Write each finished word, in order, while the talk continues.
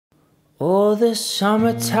Oh, the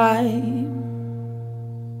summertime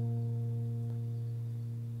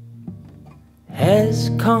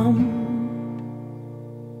has come,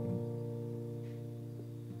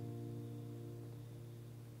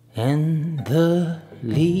 and the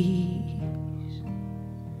leaves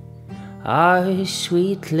are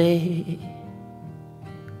sweetly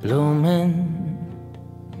blooming,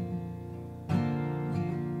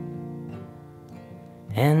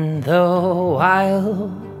 and the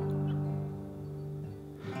wild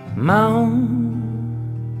mountain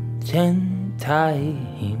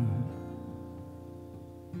thyme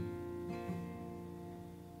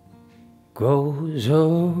grows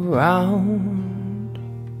around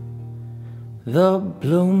the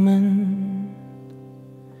blooming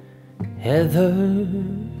heather.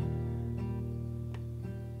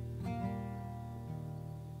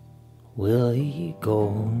 Will ye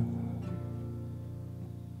go?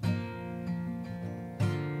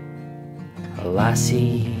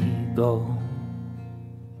 Lassie, go.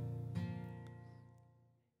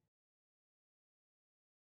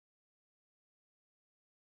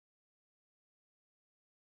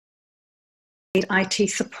 Need IT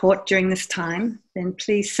support during this time, then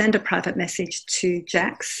please send a private message to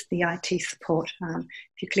Jax, the IT support.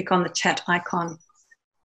 If you click on the chat icon,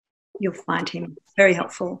 you'll find him very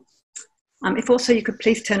helpful. If also you could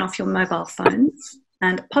please turn off your mobile phones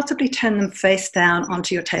and possibly turn them face down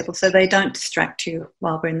onto your table so they don't distract you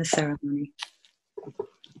while we're in the ceremony.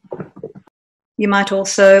 You might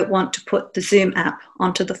also want to put the Zoom app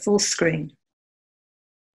onto the full screen.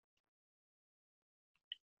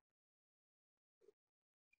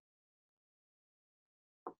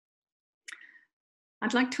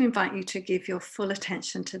 I'd like to invite you to give your full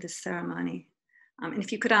attention to this ceremony. And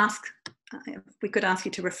if you could ask, we could ask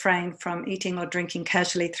you to refrain from eating or drinking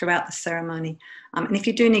casually throughout the ceremony. And if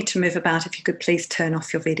you do need to move about, if you could please turn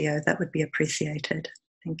off your video, that would be appreciated.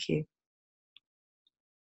 Thank you.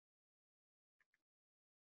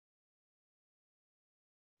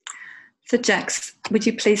 So Jax, would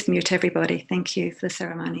you please mute everybody? Thank you for the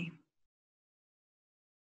ceremony.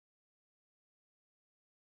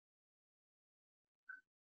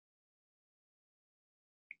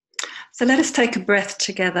 So let us take a breath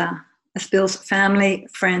together as Bill's family,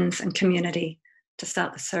 friends, and community to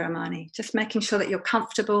start the ceremony. Just making sure that you're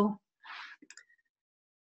comfortable.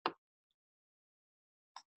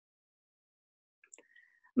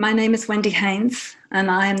 My name is Wendy Haynes,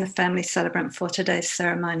 and I am the family celebrant for today's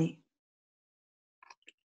ceremony.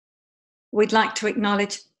 We'd like to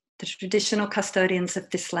acknowledge the traditional custodians of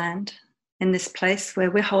this land, in this place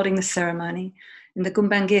where we're holding the ceremony, in the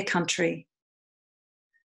Gumbaynggirr country,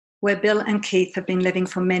 where Bill and Keith have been living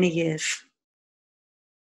for many years.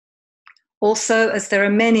 Also, as there are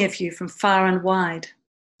many of you from far and wide,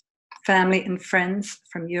 family and friends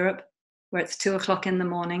from Europe, where it's 2 o'clock in the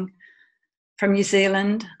morning, from New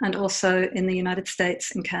Zealand, and also in the United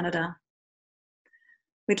States and Canada.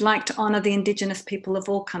 We'd like to honour the Indigenous people of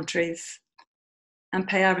all countries and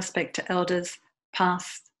pay our respect to elders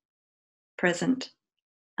past, present,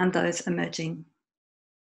 and those emerging.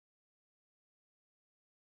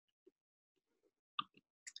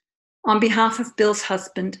 On behalf of Bill's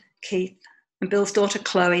husband, Keith, and Bill's daughter,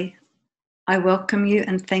 Chloe, I welcome you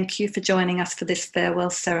and thank you for joining us for this farewell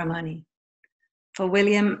ceremony. For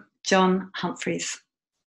William John Humphreys,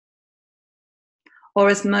 or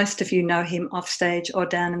as most of you know him off stage or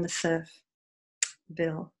down in the surf,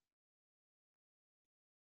 Bill.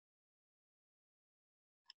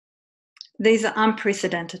 These are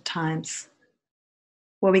unprecedented times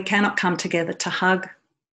where we cannot come together to hug,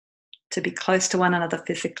 to be close to one another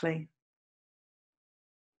physically.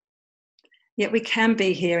 Yet we can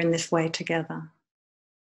be here in this way together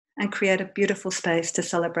and create a beautiful space to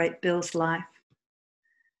celebrate Bill's life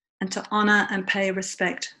and to honour and pay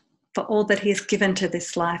respect for all that he has given to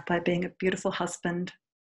this life by being a beautiful husband,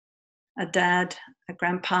 a dad, a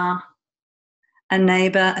grandpa, a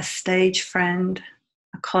neighbour, a stage friend,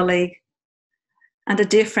 a colleague, and a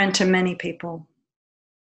dear friend to many people.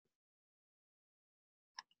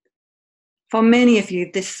 For many of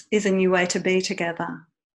you, this is a new way to be together,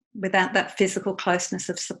 without that physical closeness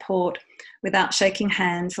of support, without shaking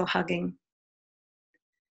hands or hugging.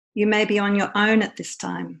 You may be on your own at this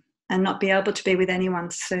time and not be able to be with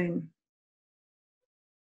anyone soon.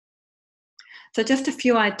 So just a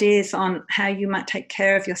few ideas on how you might take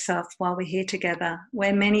care of yourself while we're here together,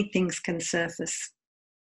 where many things can surface.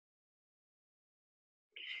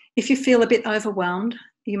 If you feel a bit overwhelmed,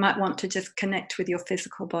 you might want to just connect with your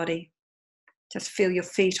physical body. Just feel your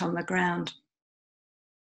feet on the ground.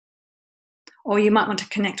 Or you might want to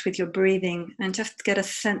connect with your breathing and just get a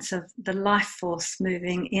sense of the life force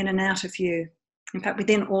moving in and out of you, in fact,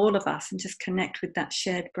 within all of us, and just connect with that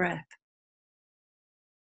shared breath.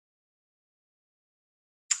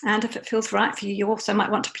 And if it feels right for you, you also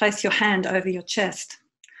might want to place your hand over your chest,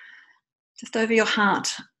 just over your heart,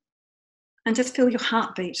 and just feel your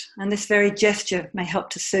heartbeat. And this very gesture may help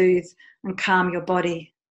to soothe and calm your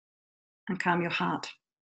body and calm your heart.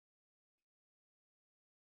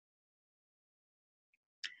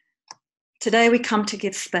 Today we come to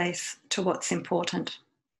give space to what's important,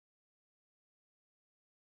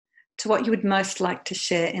 to what you would most like to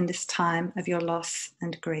share in this time of your loss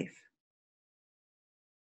and grief.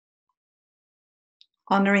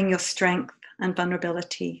 Honouring your strength and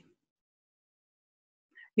vulnerability,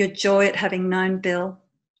 your joy at having known Bill,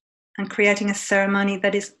 and creating a ceremony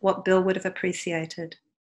that is what Bill would have appreciated.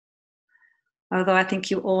 Although I think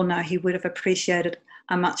you all know he would have appreciated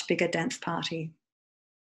a much bigger dance party.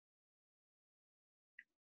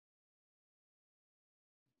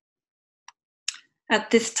 At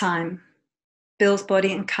this time, Bill's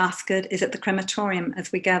body and casket is at the crematorium as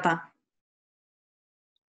we gather.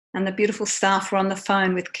 And the beautiful staff were on the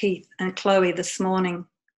phone with Keith and Chloe this morning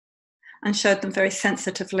and showed them very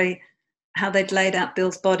sensitively how they'd laid out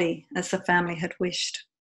Bill's body as the family had wished.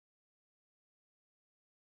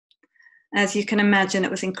 As you can imagine,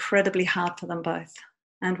 it was incredibly hard for them both,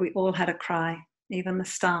 and we all had a cry, even the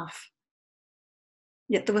staff.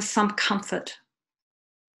 Yet there was some comfort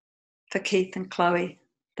for Keith and Chloe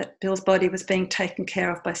that Bill's body was being taken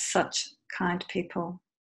care of by such kind people.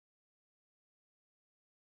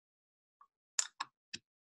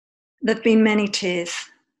 There've been many tears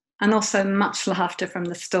and also much laughter from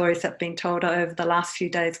the stories that have been told over the last few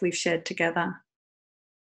days we've shared together.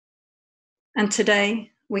 And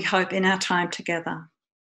today, we hope in our time together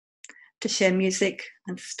to share music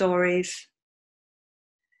and stories,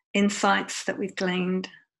 insights that we've gleaned,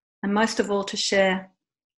 and most of all to share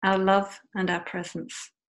our love and our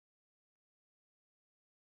presence.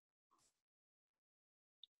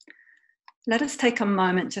 Let us take a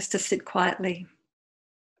moment just to sit quietly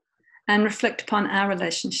and reflect upon our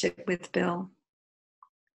relationship with Bill.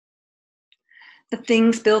 The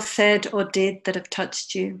things Bill said or did that have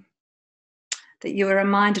touched you, that you are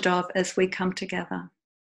reminded of as we come together.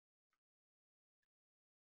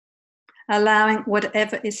 Allowing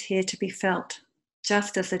whatever is here to be felt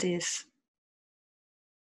just as it is.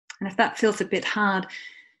 And if that feels a bit hard,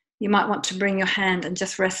 you might want to bring your hand and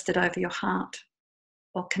just rest it over your heart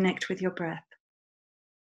or connect with your breath.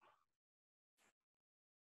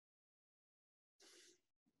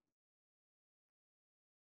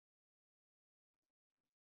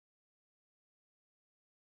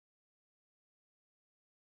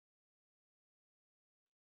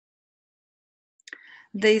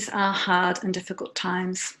 These are hard and difficult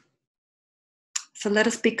times. So let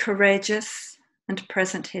us be courageous and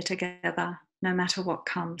present here together, no matter what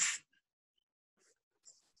comes.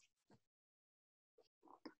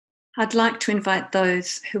 I'd like to invite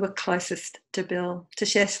those who were closest to Bill to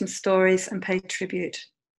share some stories and pay tribute.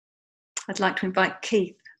 I'd like to invite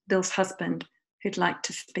Keith, Bill's husband, who'd like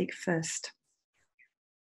to speak first.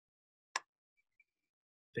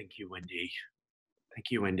 Thank you, Wendy.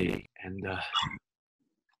 Thank you, Wendy. And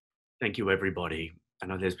thank you, everybody. I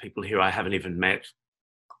know there's people here I haven't even met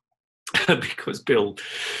because Bill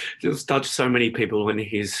just touched so many people in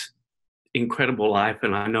his incredible life.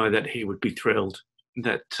 And I know that he would be thrilled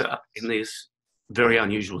that in this very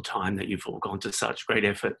unusual time that you've all gone to such great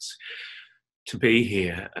efforts to be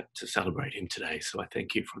here to celebrate him today. So I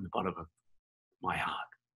thank you from the bottom of my heart.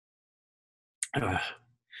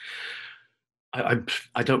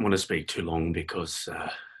 I don't want to speak too long because,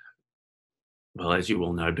 well, as you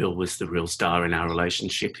all know, Bill was the real star in our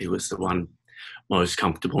relationship. He was the one most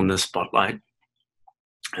comfortable in the spotlight.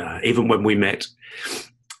 Even when we met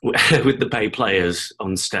with the Bay Players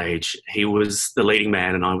on stage, he was the leading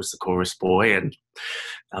man and I was the chorus boy, and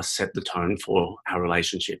I set the tone for our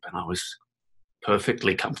relationship, and I was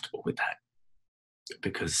perfectly comfortable with that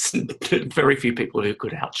because very few people who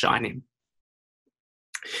could outshine him.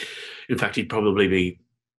 In fact, he'd probably be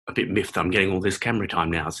a bit miffed I'm getting all this camera time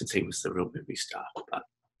now since he was the real movie star.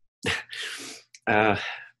 But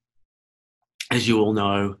as you all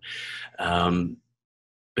know,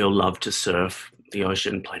 Bill loved to surf. The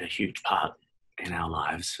ocean played a huge part in our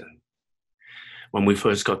lives. And when we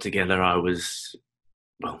first got together, I was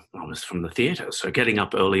from the theatre, so getting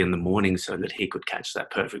up early in the morning so that he could catch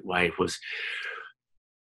that perfect wave was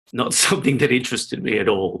not something that interested me at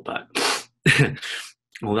all. But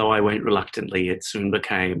although I went reluctantly, it soon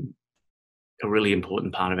became a really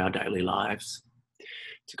important part of our daily lives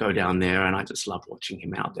to go down there, and I just loved watching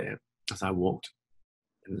him out there as I walked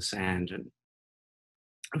in the sand. And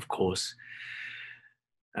of course,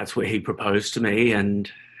 that's where he proposed to me, and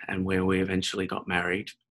where we eventually got married.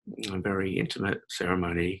 A very intimate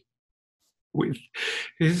ceremony with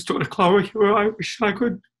his daughter Chloe, who I wish I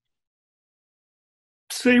could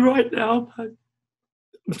see right now. I'm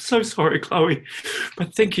so sorry, Chloe,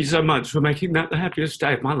 but thank you so much for making that the happiest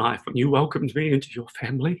day of my life when you welcomed me into your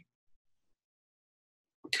family.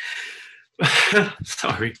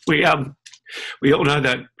 Sorry, we all know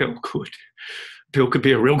that Bill could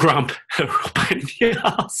be a real grump, a real pain in the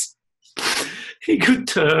ass. He could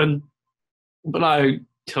turn, but I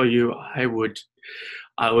tell you, I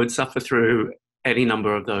would suffer through any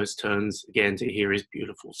number of those turns again to hear his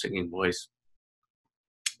beautiful singing voice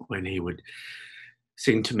when he would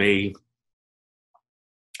sing to me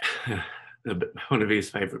one of his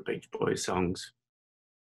favourite Beach Boys songs.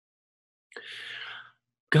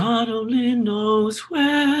 God only knows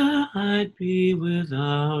where I'd be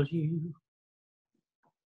without you.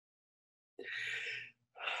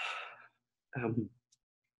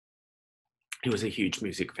 He was a huge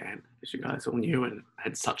music fan, as you guys all knew, and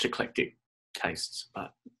had such eclectic tastes.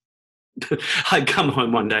 But I'd come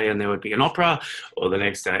home one day and there would be an opera, or the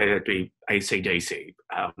next day there'd be AC/DC.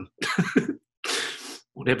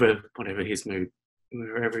 Whatever his mood,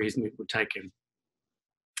 wherever his mood would take him.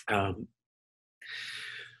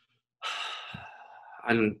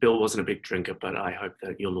 And Bill wasn't a big drinker, but I hope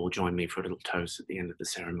that you'll all join me for a little toast at the end of the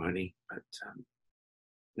ceremony. But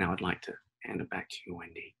now I'd like to hand it back to you,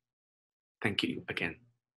 Wendy. Thank you again,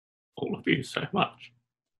 all of you, so much.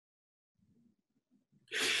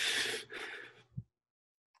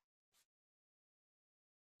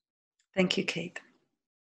 Thank you, Keith.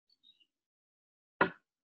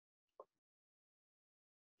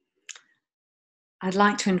 I'd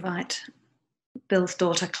like to invite Bill's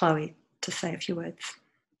daughter, Chloe, to say a few words.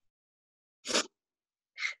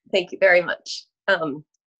 Thank you very much.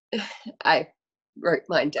 I wrote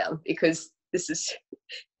mine down because this is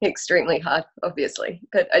extremely hard, obviously,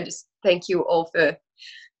 but I just thank you all for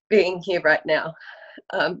being here right now.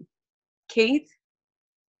 Keith,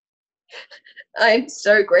 I'm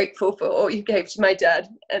so grateful for all you gave to my dad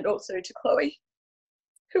and also to Chloe,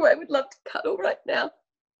 who I would love to cuddle right now.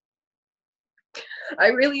 I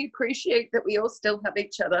really appreciate that we all still have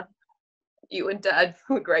each other. You and Dad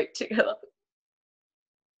were great together.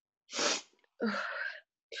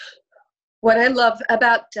 What I love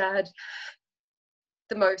about Dad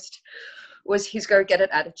the most was his go-get-it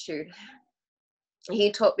attitude.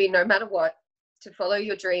 He taught me no matter what to follow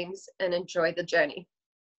your dreams and enjoy the journey.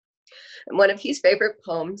 And one of his favorite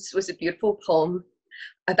poems was a beautiful poem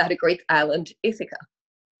about a Greek island, Ithaca.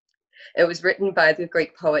 It was written by the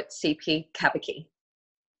Greek poet C.P. Kapiki.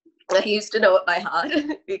 I used to know it by heart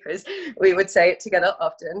because we would say it together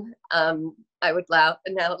often. I would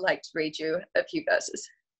now like to read you a few verses.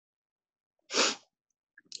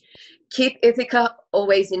 Keep Ithaca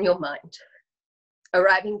always in your mind.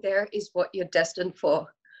 Arriving there is what you're destined for,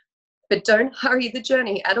 but don't hurry the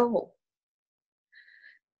journey at all.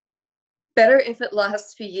 Better if it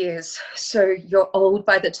lasts for years, so you're old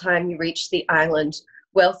by the time you reach the island,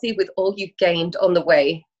 wealthy with all you've gained on the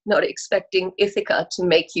way, not expecting Ithaca to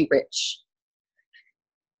make you rich.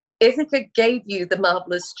 Ithaca gave you the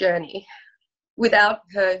marvelous journey. Without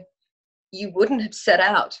her, you wouldn't have set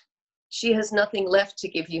out. She has nothing left to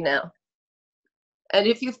give you now. And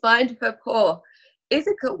if you find her poor,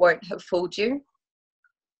 Ithaca won't have fooled you.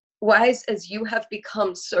 Wise as you have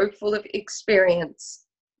become, so full of experience,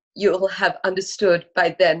 you'll have understood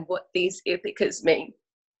by then what these Ithacas mean.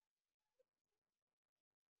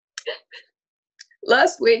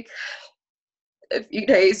 Last week, a few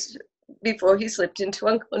days before he slipped into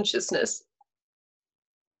unconsciousness,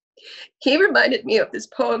 he reminded me of this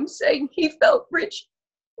poem saying he felt rich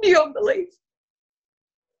beyond belief.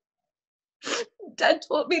 Dad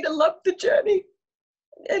taught me to love the journey.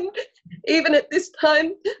 And even at this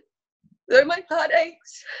time, though my heart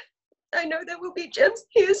aches, I know there will be gems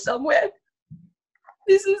here somewhere.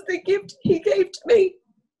 This is the gift he gave to me.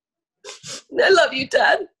 I love you,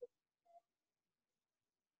 Dad.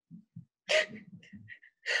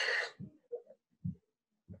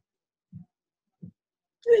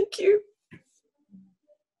 Thank you.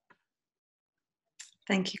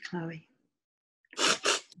 Thank you, Chloe.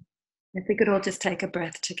 If we could all just take a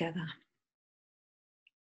breath together.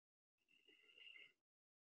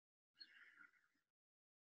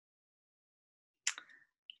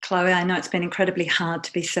 Chloe, I know it's been incredibly hard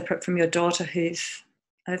to be separate from your daughter who's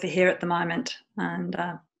over here at the moment, and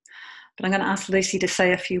but I'm going to ask Lucy to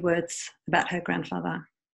say a few words about her grandfather.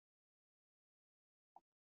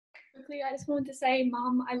 quickly, I just wanted to say,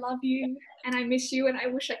 Mum, I love you and I miss you and I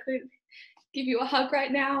wish I could give you a hug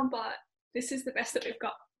right now, but this is the best that we've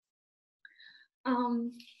got.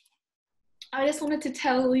 I just wanted to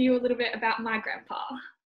tell you a little bit about my grandpa,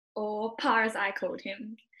 or Pa as I called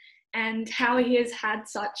him, and how he has had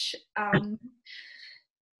such an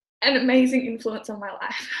amazing influence on my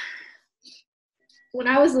life. When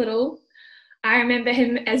I was little, I remember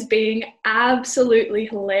him as being absolutely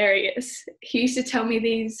hilarious. He used to tell me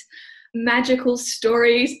these magical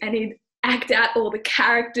stories and he'd act out all the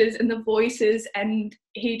characters and the voices, and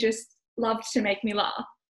he just loved to make me laugh.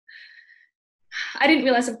 I didn't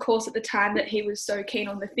realise, of course, at the time that he was so keen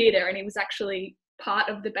on the theatre and he was actually part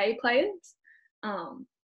of the Bay Players.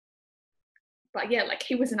 But yeah, like,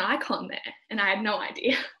 he was an icon there and I had no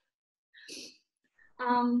idea.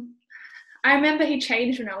 I remember he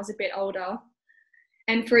changed when I was a bit older,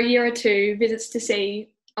 and for a year or two, visits to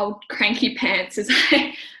see old cranky pants, as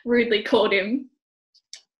I rudely called him,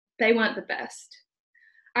 they weren't the best.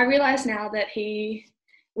 I realise now that he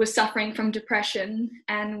was suffering from depression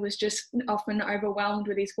and was just often overwhelmed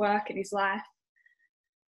with his work and his life.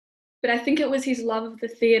 But I think it was his love of the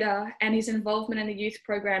theatre and his involvement in the youth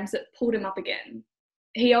programs that pulled him up again.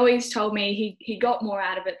 He always told me he got more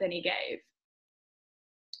out of it than he gave.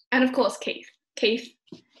 And of course, Keith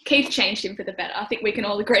changed him for the better. I think we can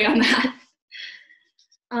all agree on that.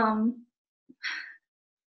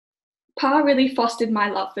 Pa really fostered my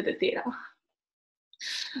love for the theatre.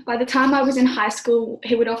 By the time I was in high school,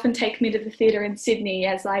 he would often take me to the theatre in Sydney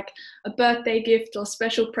as like a birthday gift or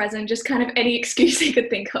special present, just kind of any excuse he could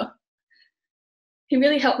think of. He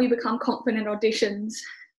really helped me become confident in auditions.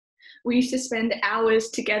 We used to spend hours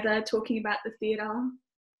together talking about the theatre.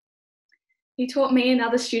 He taught me and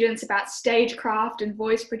other students about stagecraft and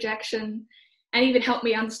voice projection, and even helped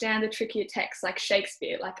me understand the trickier texts like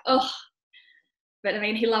Shakespeare, but I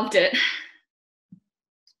mean, he loved it.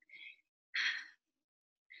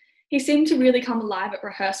 He seemed to really come alive at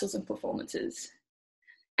rehearsals and performances,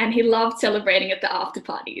 and he loved celebrating at the after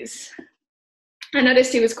parties. I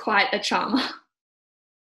noticed he was quite a charmer.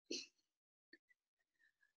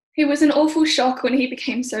 He was an awful shock when he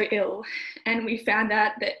became so ill, and we found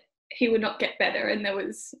out that he would not get better and there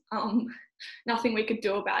was nothing we could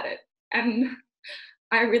do about it. And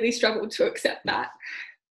I really struggled to accept that.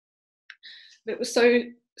 But it was so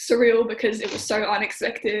surreal because it was so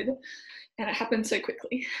unexpected and it happened so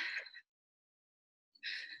quickly.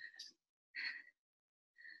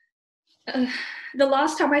 The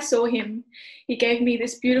last time I saw him, he gave me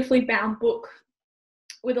this beautifully bound book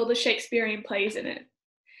with all the Shakespearean plays in it.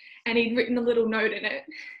 And he'd written a little note in it.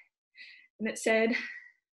 And it said,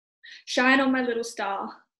 "Shine on, my little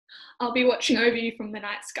star. I'll be watching over you from the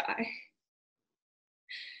night sky."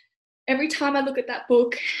 Every time I look at that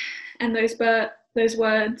book and those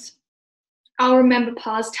words, I'll remember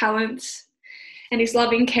Pa's talents and his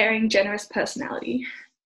loving, caring, generous personality.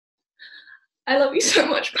 I love you so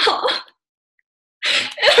much, Pa.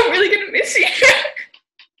 And I'm really going to miss you.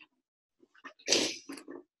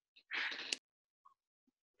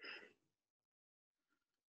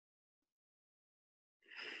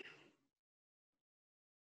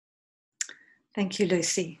 Thank you,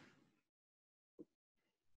 Lucy.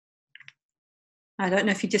 I don't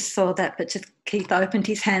know if you just saw that, but just Keith opened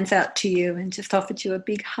his hands out to you and just offered you a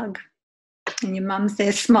big hug. And your mum's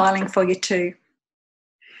there smiling for you too.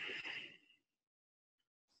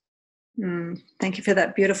 Thank you for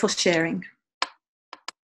that beautiful sharing.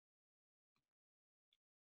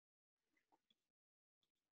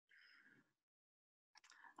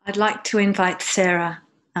 I'd like to invite Sarah,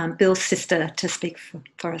 Bill's sister, to speak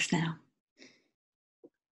for us now.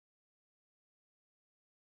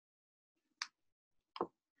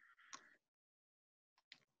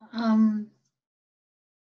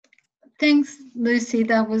 Thanks, Lucy.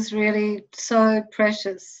 That was really so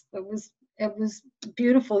precious. It was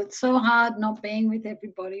beautiful. It's so hard not being with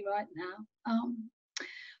everybody right now.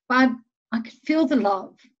 But I could feel the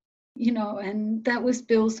love, and that was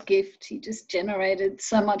Bill's gift. He just generated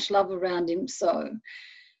so much love around him. So,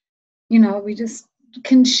 we just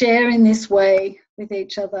can share in this way with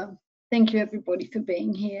each other. Thank you, everybody, for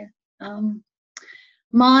being here.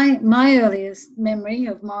 My earliest memory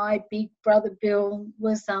of my big brother Bill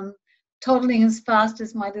was toddling as fast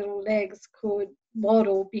as my little legs could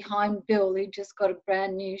waddle behind Bill, who just got a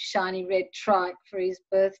brand new shiny red trike for his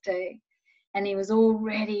birthday. And he was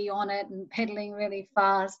already on it and pedaling really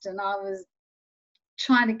fast. And I was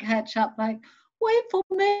trying to catch up, like, "Wait for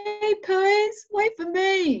me, please, wait for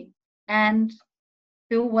me." And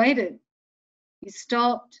Bill waited. He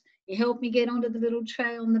stopped. He helped me get onto the little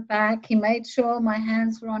trail in the back. He made sure my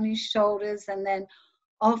hands were on his shoulders, and then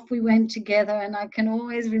off we went together, and I can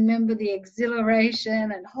always remember the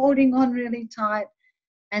exhilaration and holding on really tight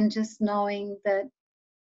and just knowing that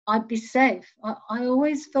I'd be safe. I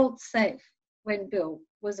always felt safe when Bill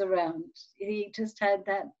was around. He just had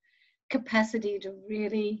that capacity to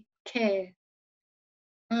really care.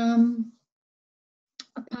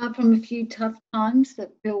 Apart from a few tough times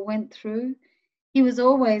that Bill went through, he was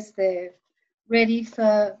always there, ready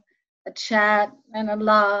for a chat and a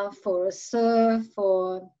laugh or a surf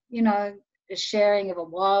or, you know, a sharing of a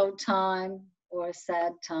wild time or a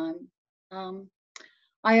sad time.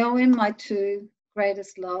 I owe him my two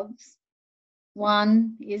greatest loves.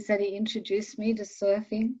 One is that he introduced me to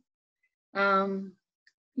surfing.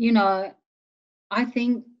 You know, I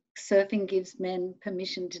think surfing gives men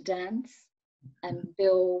permission to dance, and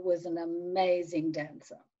Bill was an amazing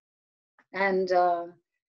dancer. And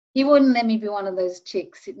he wouldn't let me be one of those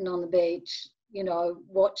chicks sitting on the beach, you know,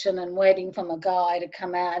 watching and waiting for my guy to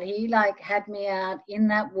come out. He like had me out in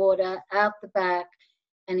that water, out the back,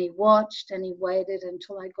 and he watched and he waited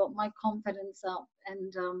until I got my confidence up.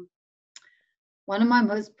 And one of my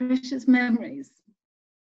most precious memories,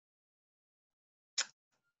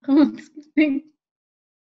 excuse me,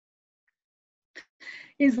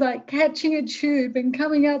 is like catching a tube and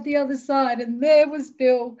coming out the other side, and there was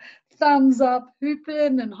Bill, thumbs up,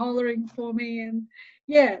 hooping and hollering for me, and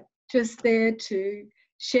yeah, just there to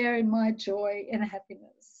share in my joy and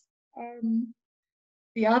happiness.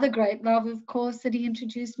 The other great love, of course, that he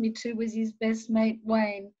introduced me to was his best mate,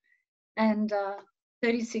 Wayne. And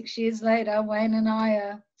 36 years later, Wayne and I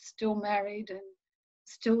are still married and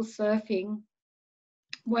still surfing.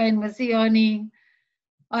 Wayne was the only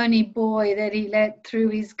boy that he let through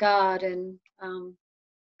his guard, and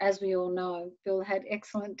as we all know, Bill had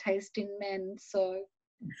excellent taste in men, so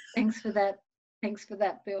thanks for that,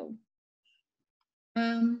 Bill.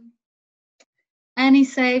 And he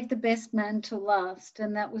saved the best man till last,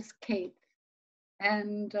 and that was Keith.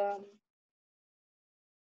 And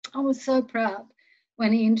I was so proud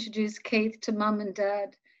when he introduced Keith to Mum and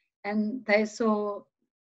Dad, and they saw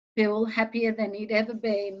Bill happier than he'd ever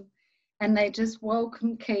been, and they just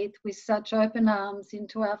welcomed Keith with such open arms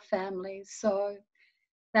into our family. So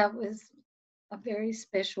that was a very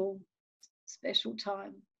special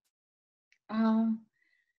time.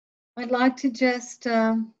 I'd like to just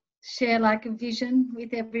share like a vision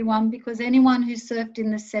with everyone, because anyone who surfed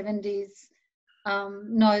in the 70s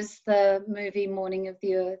knows the movie Morning of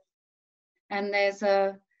the Earth. And there's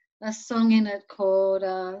a song in it called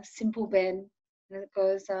Simple Ben, and it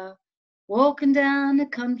goes, walking down a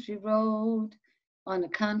country road on a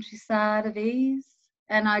countryside of ease.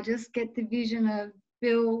 And I just get the vision of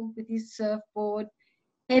Bill with his surfboard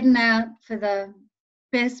heading out for the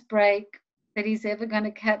best break that he's ever going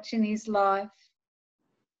to catch in his life.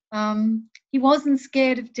 He wasn't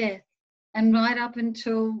scared of death, and right up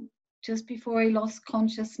until just before he lost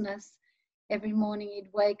consciousness, every morning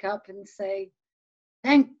he'd wake up and say,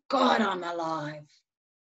 "Thank God I'm alive."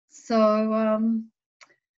 So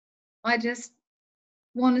I just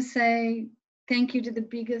want to say thank you to the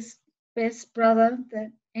biggest, best brother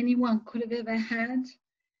that anyone could have ever had.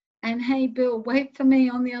 And hey, Bill, wait for me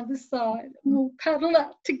on the other side and we'll paddle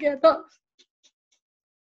out together.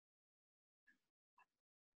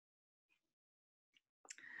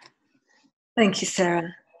 Thank you,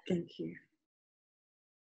 Sarah. Thank you.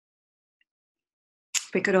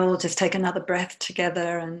 We could all just take another breath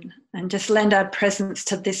together and just lend our presence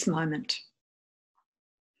to this moment.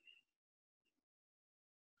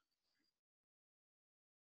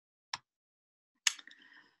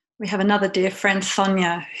 We have another dear friend,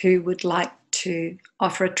 Sonia, who would like to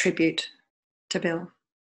offer a tribute to Bill.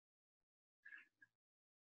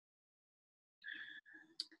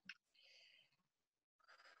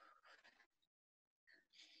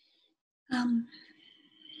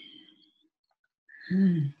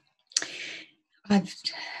 I've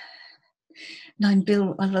known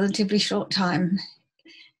Bill a relatively short time,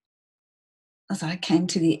 as I came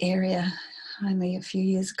to the area only a few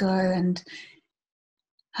years ago, and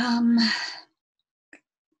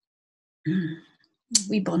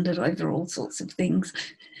we bonded over all sorts of things.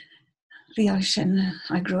 The ocean,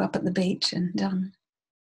 I grew up at the beach, and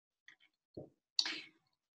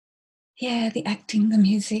the acting, the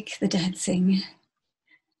music, the dancing,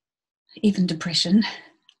 even depression.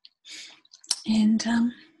 And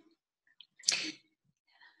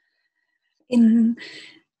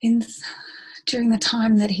during the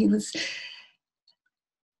time that he was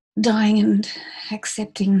dying and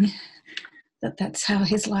accepting that that's how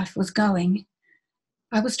his life was going,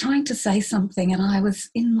 I was trying to say something, and I was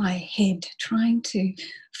in my head trying to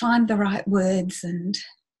find the right words and,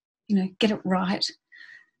 get it right.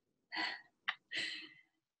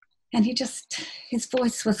 And his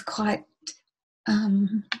voice was quite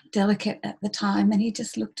delicate at the time, and he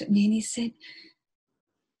just looked at me and he said,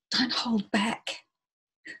 "Don't hold back."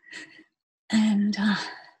 And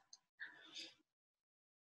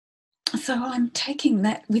so I'm taking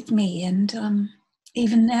that with me, and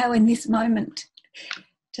even now in this moment,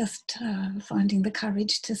 just finding the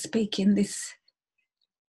courage to speak in this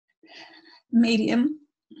medium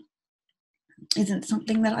isn't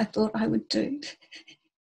something that I thought I would do.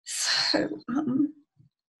 So,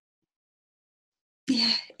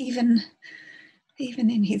 yeah, even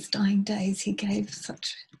in his dying days, he gave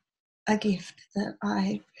such a gift that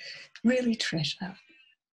I really treasure.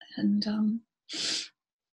 And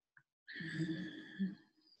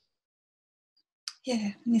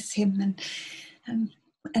yeah, miss him.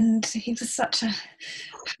 And he was such a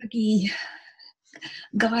huggy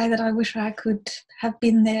guy that I wish I could have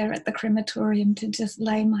been there at the crematorium to just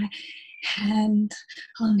lay my hand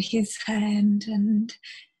on his hand and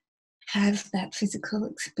have that physical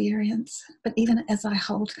experience. But even as I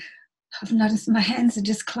hold, I've noticed my hands are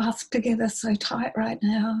just clasped together so tight right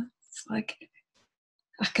now. It's like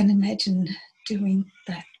I can imagine doing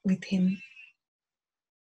that with him.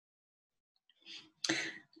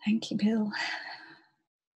 Thank you, Bill.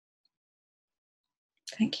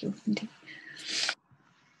 Thank you, Wendy.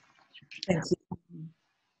 Thank you.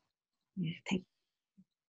 Yeah, thank you.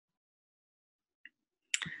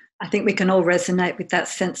 I think we can all resonate with that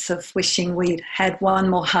sense of wishing we'd had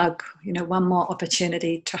one more hug, one more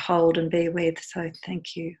opportunity to hold and be with. So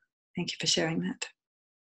thank you. Thank you for sharing that.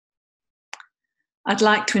 I'd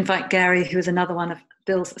like to invite Gary, who is another one of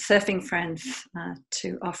Bill's surfing friends,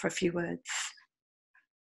 to offer a few words.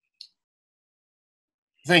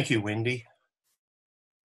 Thank you, Wendy.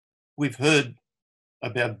 We've heard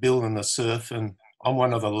about Bill and the surf, and I'm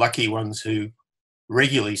one of the lucky ones who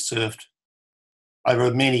regularly surfed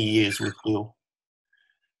over many years with Bill.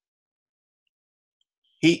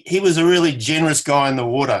 He was a really generous guy in the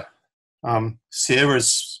water. Sarah's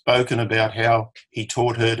spoken about how he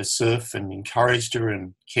taught her to surf and encouraged her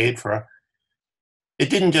and cared for her.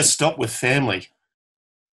 It didn't just stop with family.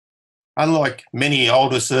 Unlike many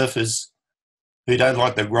older surfers who don't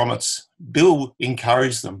like the grommets, Bill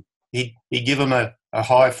encouraged them. He'd give them a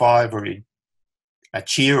high five or a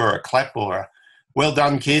cheer or a clap or a well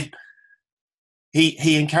done, kid.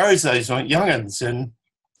 He encouraged those young'uns, and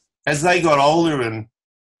as they got older and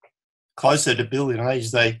closer to Bill in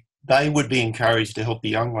age, they would be encouraged to help the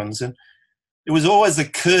young ones. And it was always a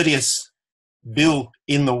courteous Bill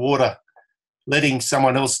in the water, letting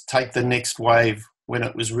someone else take the next wave when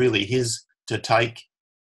it was really his to take.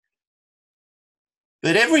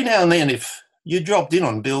 But every now and then, if you dropped in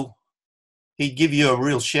on Bill, he'd give you a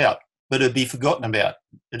real shout, but it'd be forgotten about.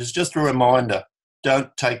 It is just a reminder.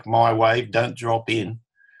 Don't take my wave, don't drop in.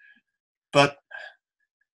 But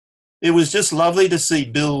it was just lovely to see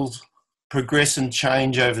Bill progress and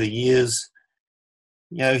change over the years.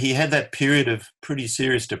 He had that period of pretty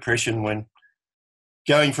serious depression when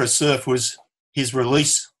going for a surf was his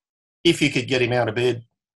release, if you could get him out of bed.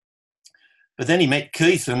 But then he met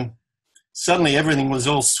Keith, and suddenly everything was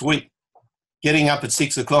all sweet. Getting up at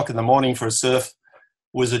 6 o'clock in the morning for a surf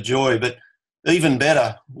was a joy, but even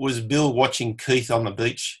better was Bill watching Keith on the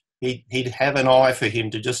beach. He'd have an eye for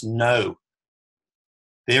him to just know.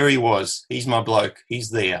 There he was. He's my bloke.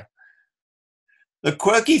 He's there. The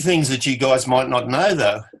quirky things that you guys might not know,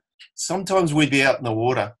 though, sometimes we'd be out in the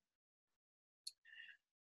water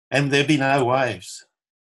and there'd be no waves.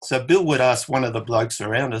 So Bill would ask one of the blokes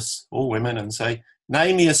around us, all women, and say,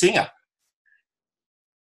 "Name me a singer."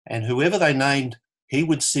 And whoever they named, he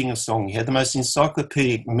would sing a song. He had the most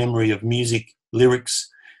encyclopedic memory of music,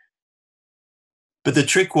 lyrics. But the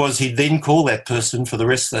trick was he'd then call that person for the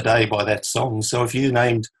rest of the day by that song. So if you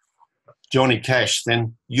named Johnny Cash,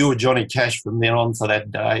 then you were Johnny Cash from then on for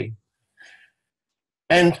that day.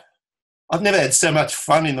 And I've never had so much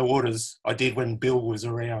fun in the water as I did when Bill was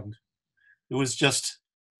around. It was just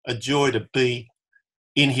a joy to be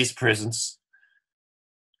in his presence.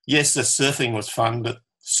 Yes, the surfing was fun, but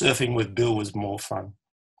surfing with Bill was more fun.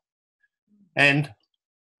 And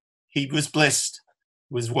he was blessed,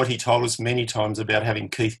 was what he told us many times about having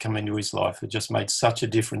Keith come into his life. It just made such a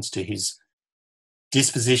difference to his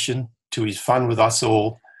disposition, to his fun with us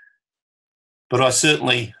all. But I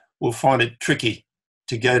certainly will find it tricky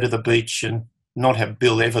to go to the beach and not have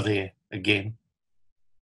Bill ever there again.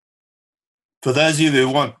 For those of you who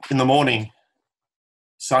want, in the morning,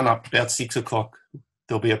 sun up about 6 o'clock,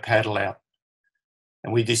 there'll be a paddle out.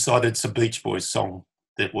 And we decided it's a Beach Boys song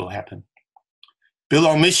that will happen. Bill,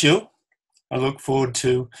 I'll miss you. I look forward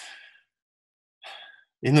to,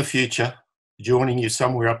 in the future, joining you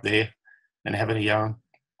somewhere up there and having a yarn.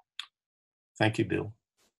 Thank you, Bill.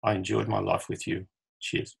 I enjoyed my life with you.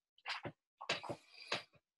 Cheers.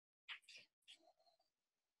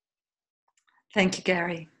 Thank you,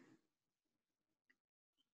 Gary.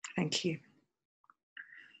 Thank you.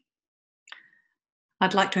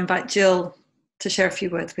 I'd like to invite Jill to share a few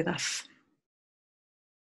words with us.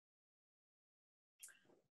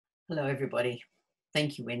 Hello, everybody.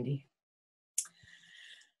 Thank you, Wendy.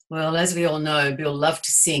 Well, as we all know, Bill loved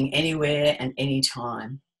to sing anywhere and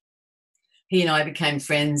anytime. He and I became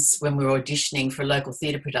friends when we were auditioning for a local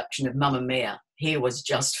theatre production of Mamma Mia. He was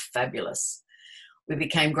just fabulous. We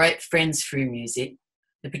became great friends through music.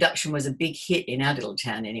 The production was a big hit in our little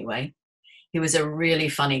town anyway. He was a really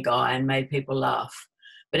funny guy and made people laugh,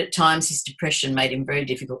 but at times his depression made him very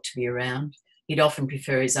difficult to be around. He'd often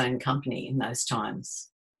prefer his own company in those times.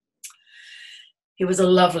 He was a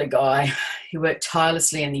lovely guy. He worked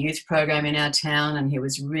tirelessly in the youth program in our town and he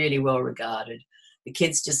was really well regarded. The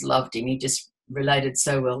kids just loved him. He just related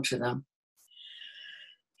so well to them.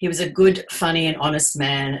 He was a good, funny and honest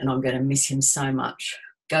man and I'm going to miss him so much.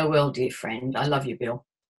 Go well, dear friend. I love you, Bill.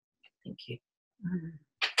 Thank you.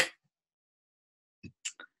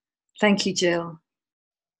 Thank you, Jill.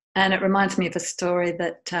 And it reminds me of a story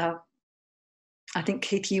that I think,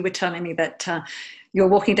 Keith, you were telling me that you were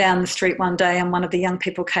walking down the street one day and one of the young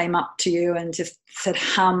people came up to you and just said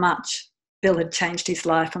how much Bill had changed his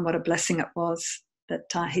life and what a blessing it was that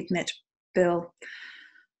he'd met Bill.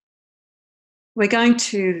 We're going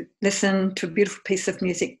to listen to a beautiful piece of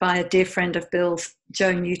music by a dear friend of Bill's,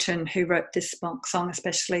 Joe Newton, who wrote this song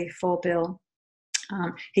especially for Bill.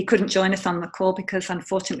 He couldn't join us on the call because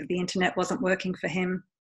unfortunately the internet wasn't working for him,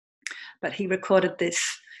 but he recorded this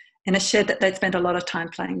in a shed that they'd spent a lot of time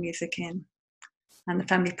playing music in. And the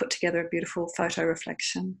family put together a beautiful photo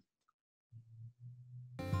reflection.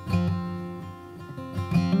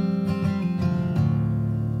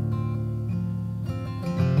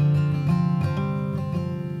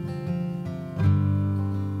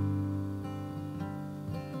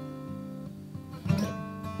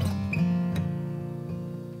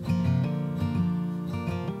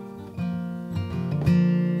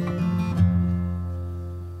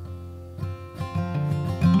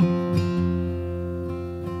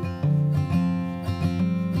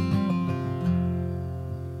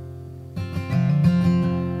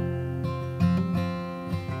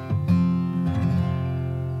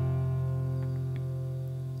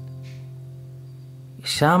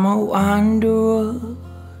 I'm a wanderer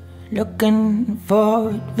looking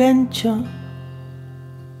for adventure.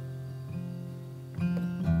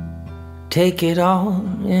 Take it all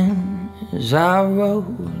in as I roll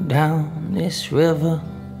down this river.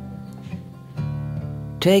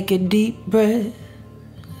 Take a deep breath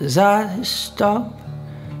as I stop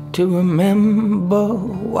to remember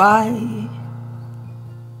why.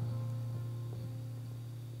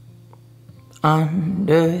 On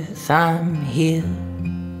earth I'm here.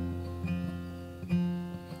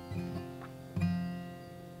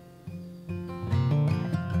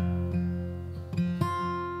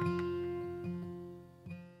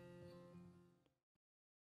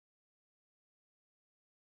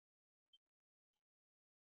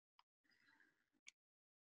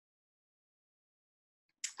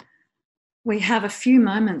 We have a few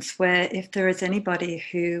moments where if there is anybody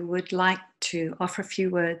who would like to offer a few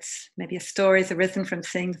words, maybe a story has arisen from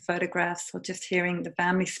seeing the photographs or just hearing the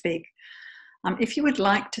family speak. If you would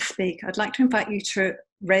like to speak, I'd like to invite you to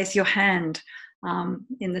raise your hand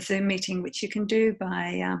in the Zoom meeting, which you can do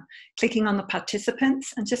by clicking on the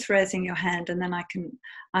participants and just raising your hand, and then I can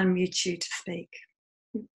unmute you to speak.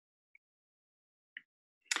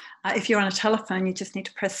 If you're on a telephone, you just need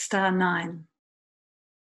to press *9.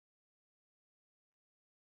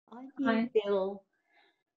 I knew Bill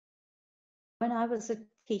when I was a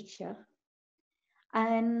teacher,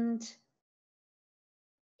 and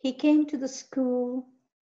he came to the school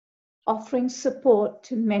offering support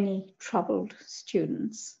to many troubled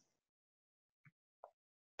students.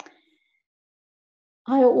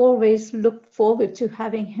 I always looked forward to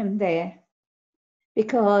having him there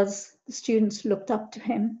because the students looked up to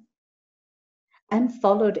him and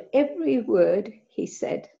followed every word he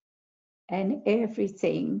said and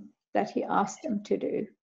everything that he asked them to do.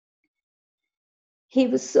 He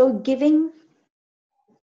was so giving.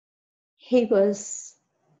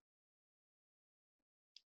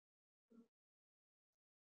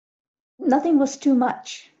 Nothing was too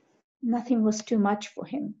much. Nothing was too much for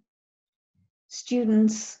him.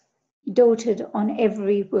 Students doted on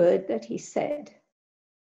every word that he said.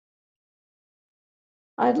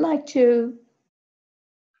 I'd like to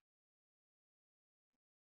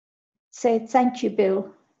say thank you,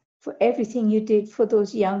 Bill, for everything you did for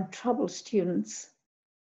those young troubled students,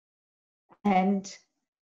 and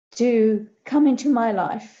to come into my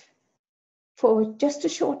life for just a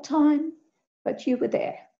short time, but you were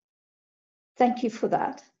there. Thank you for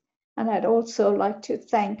that. And I'd also like to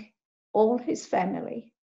thank all his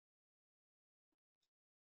family.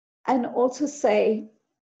 And also say,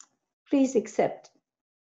 please accept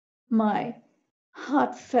my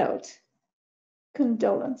heartfelt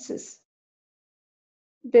condolences.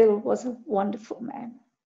 Bill was a wonderful man.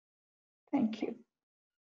 Thank you.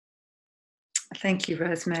 Thank you,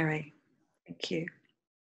 Rosemary. Thank you.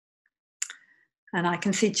 And I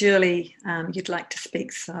can see, Julie, you'd like to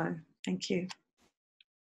speak, so thank you.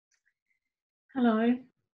 Hello,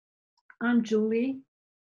 I'm Julie.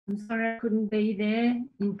 I'm sorry I couldn't be there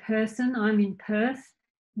in person. I'm in Perth,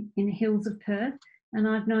 in the hills of Perth, and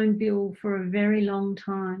I've known Bill for a very long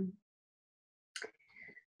time.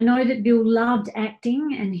 I know that Bill loved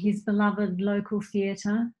acting and his beloved local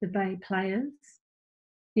theatre, the Bay Players.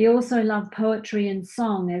 He also loved poetry and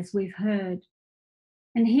song, as we've heard.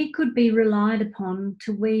 And he could be relied upon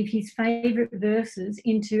to weave his favourite verses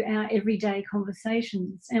into our everyday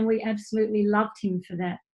conversations, and we absolutely loved him for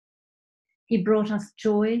that. He brought us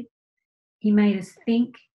joy, he made us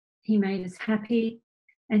think, he made us happy,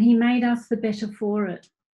 and he made us the better for it,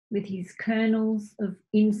 with his kernels of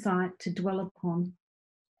insight to dwell upon.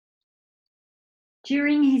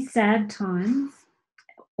 During his sad times,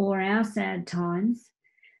 or our sad times,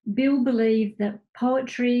 Bill believed that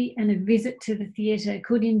poetry and a visit to the theatre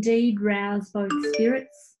could indeed rouse both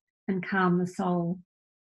spirits and calm the soul.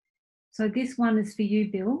 So this one is for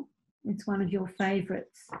you, Bill. It's one of your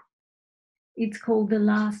favourites. It's called The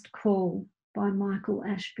Last Call by Michael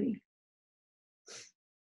Ashby.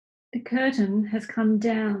 The curtain has come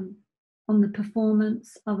down on the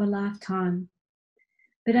performance of a lifetime,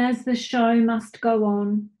 but as the show must go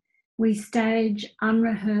on, we stage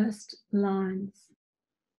unrehearsed lines.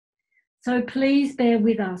 So please bear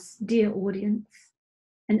with us, dear audience,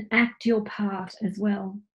 and act your part as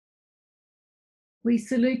well. We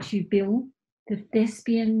salute you, Bill, the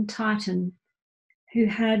thespian titan who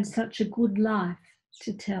had such a good life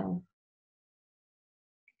to tell.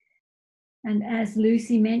 And as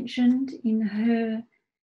Lucy mentioned in her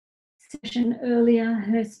session earlier,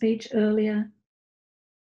 her speech earlier,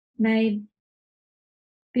 may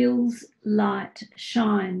Bill's light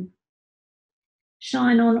shine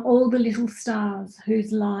on all the little stars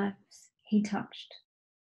whose lives he touched,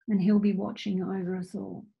 and he'll be watching over us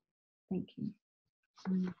all. Thank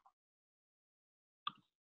you.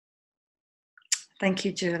 Thank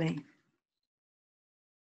you, Julie.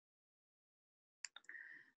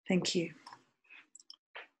 Thank you.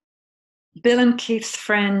 Bill and Keith's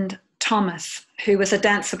friend Thomas, who was a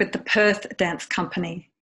dancer with the Perth Dance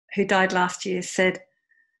Company, who died last year, said,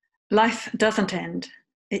 "Life doesn't end,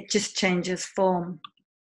 it just changes form.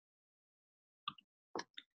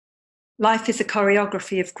 Life is a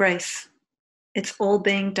choreography of grace. It's all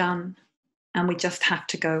being done, and we just have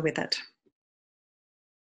to go with it."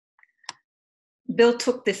 Bill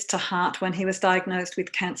took this to heart when he was diagnosed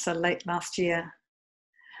with cancer late last year.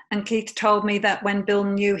 And Keith told me that when Bill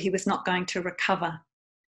knew he was not going to recover,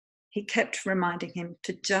 he kept reminding him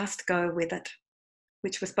to just go with it,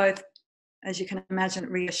 which was both, as you can imagine,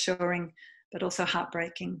 reassuring, but also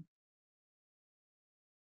heartbreaking.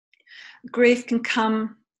 Grief can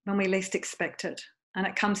come when we least expect it, and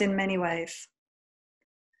it comes in many ways.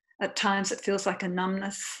 At times it feels like a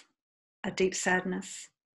numbness, a deep sadness,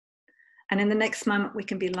 and in the next moment we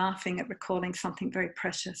can be laughing at recalling something very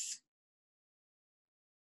precious.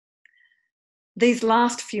 These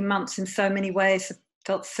last few months in so many ways have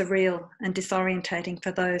felt surreal and disorientating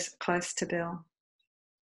for those close to Bill.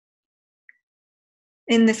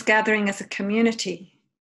 In this gathering as a community,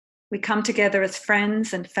 we come together as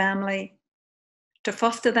friends and family to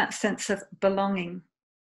foster that sense of belonging,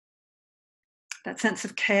 that sense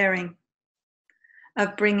of caring,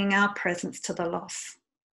 of bringing our presence to the loss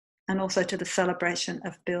and also to the celebration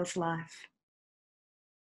of Bill's life.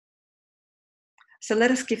 So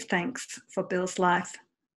let us give thanks for Bill's life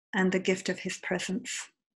and the gift of his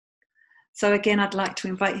presence. So again, I'd like to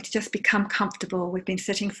invite you to just become comfortable. We've been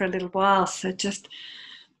sitting for a little while, so just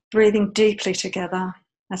breathing deeply together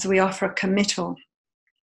as we offer a committal.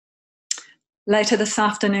 Later this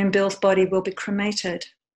afternoon, Bill's body will be cremated,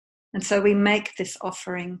 and so we make this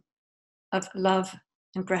offering of love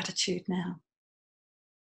and gratitude now.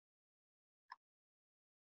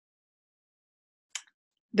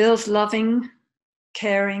 Bill's loving,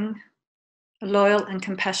 caring, loyal and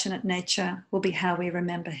compassionate nature will be how we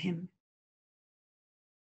remember him.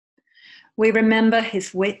 We remember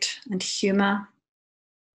his wit and humour,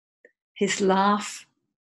 his laugh,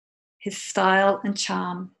 his style and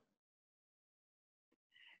charm,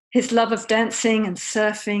 his love of dancing and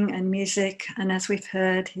surfing and music, and as we've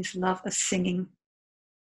heard, his love of singing.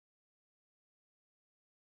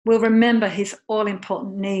 We'll remember his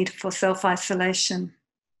all-important need for self-isolation.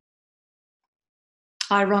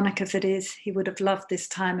 Ironic as it is, he would have loved this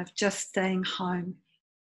time of just staying home.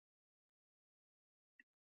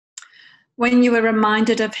 When you were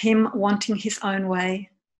reminded of him wanting his own way,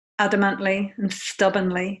 adamantly and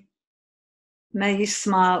stubbornly, may you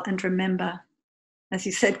smile and remember, as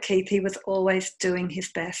you said, Keith, he was always doing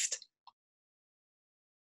his best.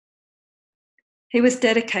 He was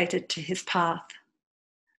dedicated to his path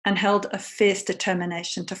and held a fierce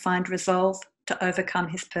determination to find resolve to overcome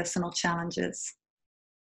his personal challenges.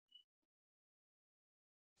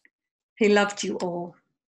 He loved you all.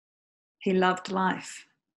 He loved life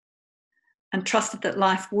and trusted that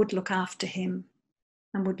life would look after him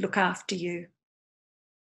and would look after you.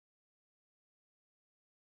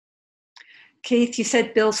 Keith, you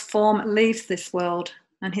said Bill's form leaves this world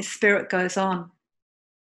and his spirit goes on.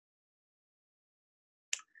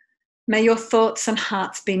 May your thoughts and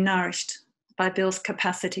hearts be nourished by Bill's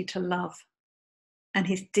capacity to love and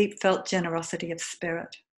his deep felt generosity of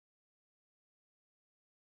spirit.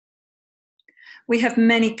 We have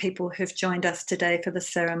many people who've joined us today for the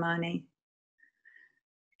ceremony.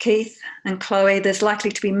 Keith and Chloe, there's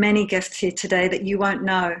likely to be many guests here today that you won't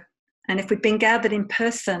know. And if we'd been gathered in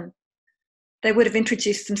person, they would have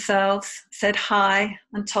introduced themselves, said hi,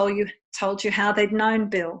 and told you how they'd known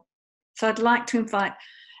Bill. So I'd like to invite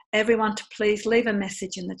everyone to please leave a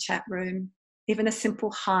message in the chat room, even a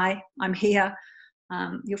simple hi, I'm here.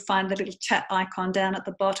 You'll find the little chat icon down at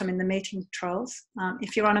the bottom in the meeting controls.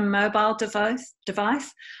 If you're on a mobile device,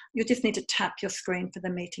 you'll just need to tap your screen for the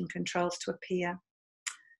meeting controls to appear.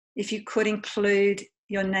 If you could include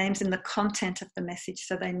your names in the content of the message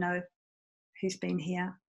so they know who's been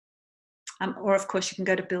here. Or of course you can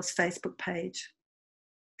go to Bill's Facebook page.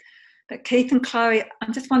 But Keith and Chloe,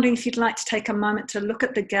 I'm just wondering if you'd like to take a moment to look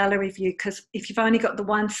at the gallery view, because if you've only got the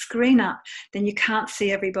one screen up, then you can't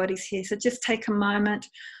see everybody's here. So just take a moment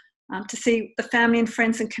to see the family and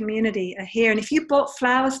friends and community are here. And if you bought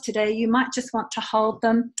flowers today, you might just want to hold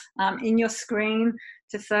them in your screen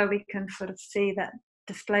just so we can sort of see that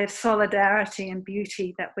display of solidarity and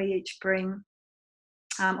beauty that we each bring.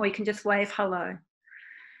 Or you can just wave hello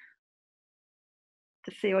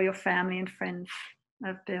to see all your family and friends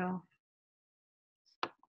of Bill.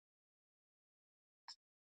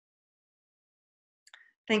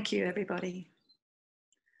 Thank you, everybody.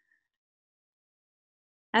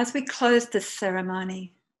 As we close this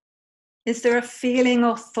ceremony, is there a feeling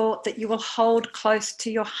or thought that you will hold close to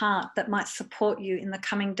your heart that might support you in the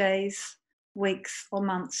coming days, weeks, or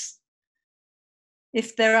months?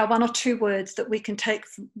 If there are one or two words that we can take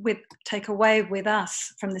away with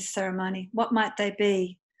us from this ceremony, what might they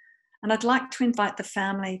be? And I'd like to invite the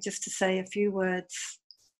family just to say a few words.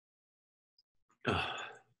 Oh,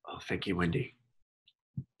 thank you, Wendy.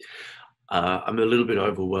 I'm a little bit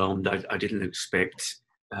overwhelmed. I didn't expect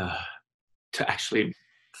to actually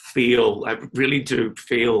feel, I really do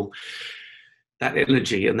feel that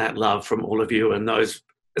energy and that love from all of you, and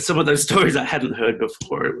some of those stories I hadn't heard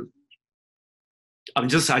before. I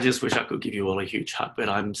just wish I could give you all a huge hug, but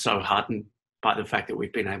I'm so heartened by the fact that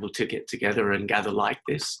we've been able to get together and gather like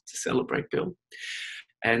this to celebrate Bill.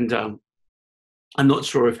 And I'm not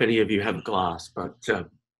sure if any of you have a glass, but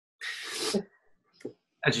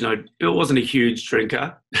as you know, Bill wasn't a huge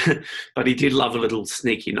drinker, but he did love a little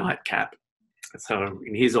sneaky nightcap. So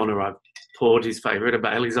in his honour, I've poured his favourite, a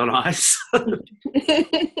Bailey's on ice. I'd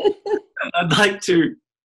like to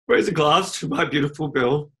raise a glass to my beautiful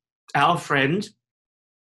Bill, our friend.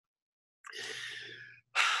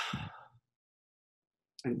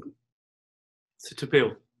 And so to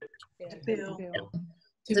Bill. To Bill.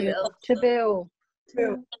 To Bill. To Bill.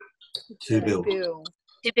 To Bill.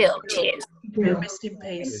 To Bill. Cheers. Rest in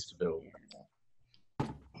peace. Well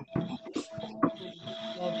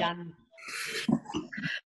done.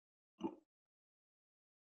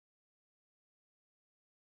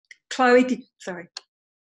 Chloe, sorry.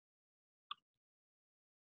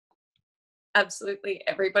 Absolutely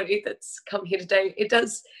everybody that's come here today.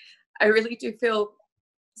 I really do feel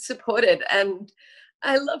supported, and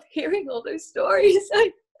I love hearing all those stories.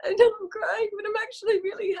 I know I'm crying, but I'm actually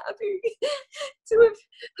really happy to have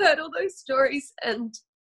heard all those stories, and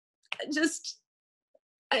just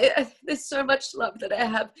there's so much love that I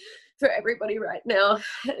have for everybody right now,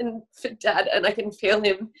 and for Dad, and I can feel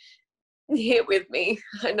him here with me.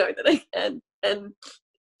 I know that I can, and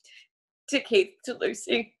to Keith, to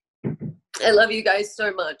Lucy. I love you guys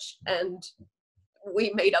so much, and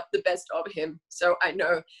we made up the best of him. So I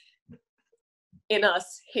know in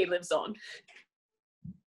us, he lives on.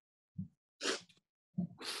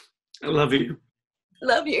 I love you.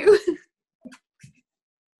 Love you.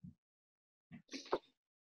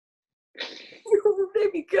 Oh,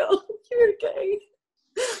 baby girl, you're okay.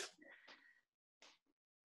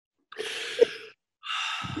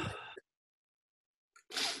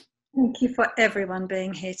 Thank you for everyone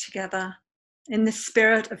being here together in this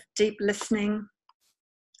spirit of deep listening,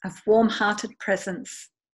 of warm-hearted presence.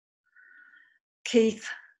 Keith,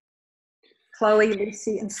 Chloe,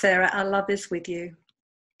 Lucy, and Sarah, our love is with you.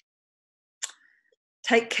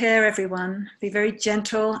 Take care, everyone. Be very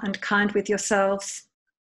gentle and kind with yourselves,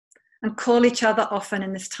 and call each other often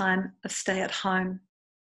in this time of stay at home.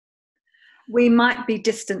 We might be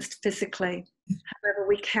distanced physically, however,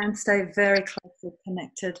 we can stay very closely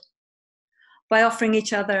connected by offering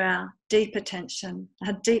each other our deep attention,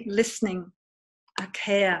 our deep listening, our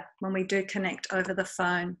care when we do connect over the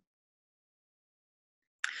phone.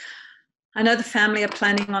 I know the family are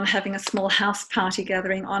planning on having a small house party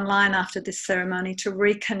gathering online after this ceremony to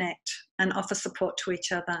reconnect and offer support to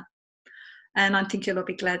each other. And I think you'll all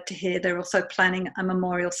be glad to hear they're also planning a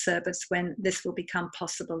memorial service when this will become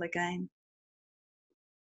possible again.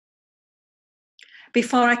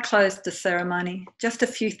 Before I close the ceremony, just a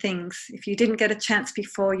few things. If you didn't get a chance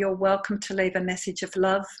before, you're welcome to leave a message of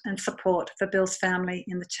love and support for Bill's family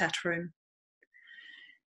in the chat room.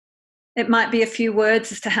 It might be a few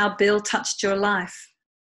words as to how Bill touched your life.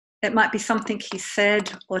 It might be something he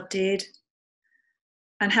said or did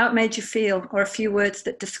and how it made you feel, or a few words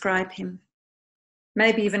that describe him.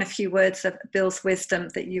 Maybe even a few words of Bill's wisdom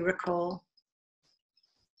that you recall.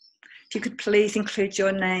 If you could please include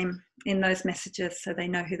your name in those messages so they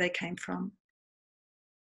know who they came from.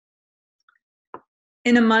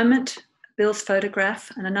 In a moment, Bill's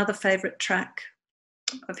photograph and another favourite track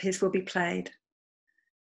of his will be played.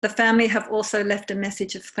 The family have also left a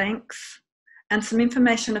message of thanks and some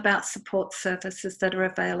information about support services that are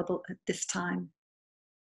available at this time.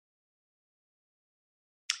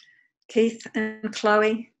 Keith and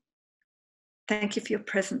Chloe, thank you for your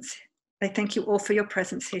presence. They thank you all for your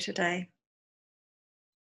presence here today.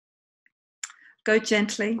 Go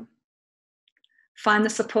gently. Find the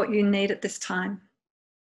support you need at this time.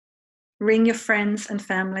 Ring your friends and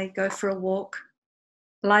family, go for a walk.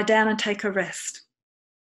 Lie down and take a rest.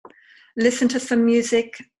 Listen to some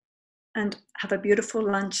music and have a beautiful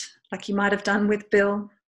lunch like you might have done with Bill.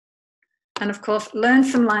 And of course, learn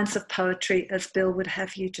some lines of poetry as Bill would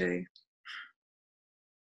have you do.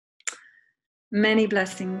 Many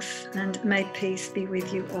blessings and may peace be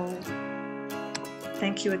with you all.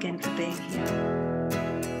 Thank you again for being here.